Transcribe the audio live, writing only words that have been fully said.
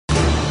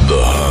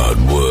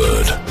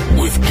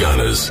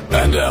Manners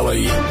and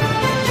Ali.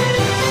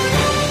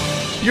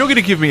 You're going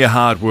to give me a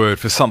hard word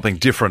for something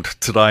different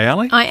today,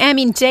 Ali? I am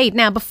indeed.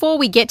 Now, before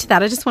we get to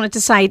that, I just wanted to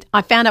say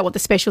I found out what the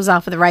specials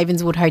are for the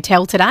Ravenswood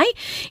Hotel today.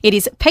 It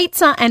is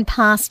pizza and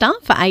pasta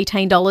for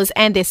 $18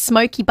 and their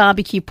smoky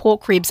barbecue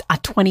pork ribs are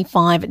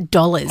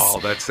 $25. Oh,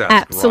 that sounds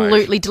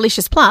absolutely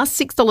delicious. Plus,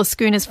 $6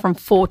 schooners from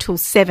 4 till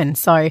 7.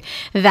 So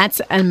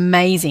that's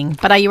amazing.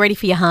 But are you ready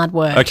for your hard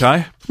word?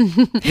 Okay.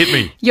 Hit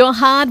me. Your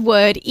hard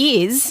word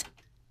is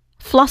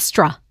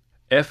FLUSTRA.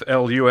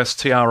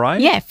 FLUSTRA?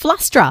 Yeah,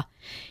 FLUSTRA.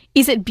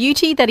 Is it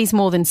beauty that is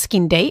more than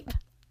skin deep?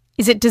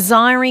 Is it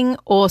desiring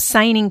or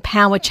seining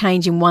power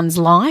change in one's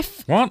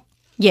life? What?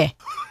 Yeah.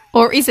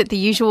 Or is it the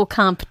usual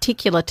calm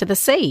particular to the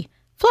sea?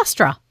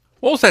 FLUSTRA.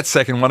 What was that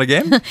second one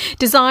again?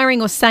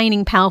 Desiring or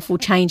seining powerful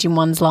change in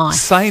one's life.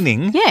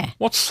 Seining? Yeah.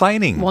 What's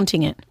seining?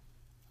 Wanting it.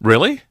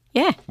 Really?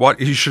 Yeah.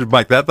 What? You should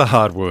make that the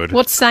hard word.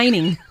 What's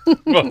seining?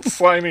 What's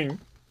seining?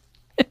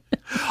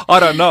 I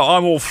don't know.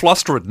 I'm all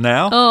flustered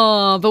now.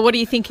 Oh, but what do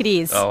you think it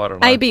is? Oh, I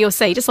don't know. A, B or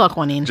C? Just lock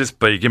one in. Just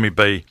B. Give me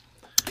B.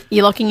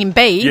 You're locking in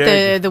B,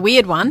 Yeah. the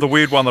weird one? The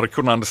weird one that I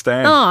couldn't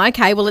understand. Oh,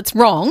 okay. Well, it's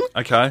wrong.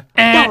 Okay.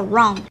 You're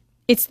wrong.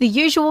 It's the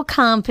usual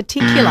calm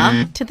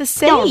particular to the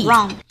sea. You're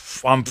wrong.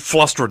 I'm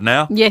flustered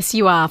now. Yes,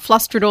 you are.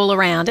 Flustered all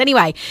around.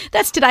 Anyway,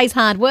 that's today's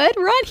hard word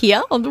right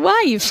here on the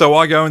wave. So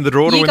I go in the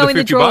draw to You win go the in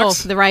the $50? draw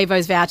for the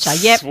Ravos voucher.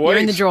 Yep, you're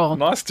in the Sweet. draw.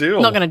 Nice deal.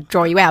 I'm not going to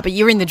draw you out, but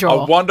you're in the I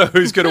draw. wonder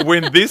who's going to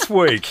win this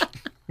week.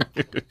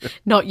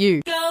 Not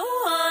you.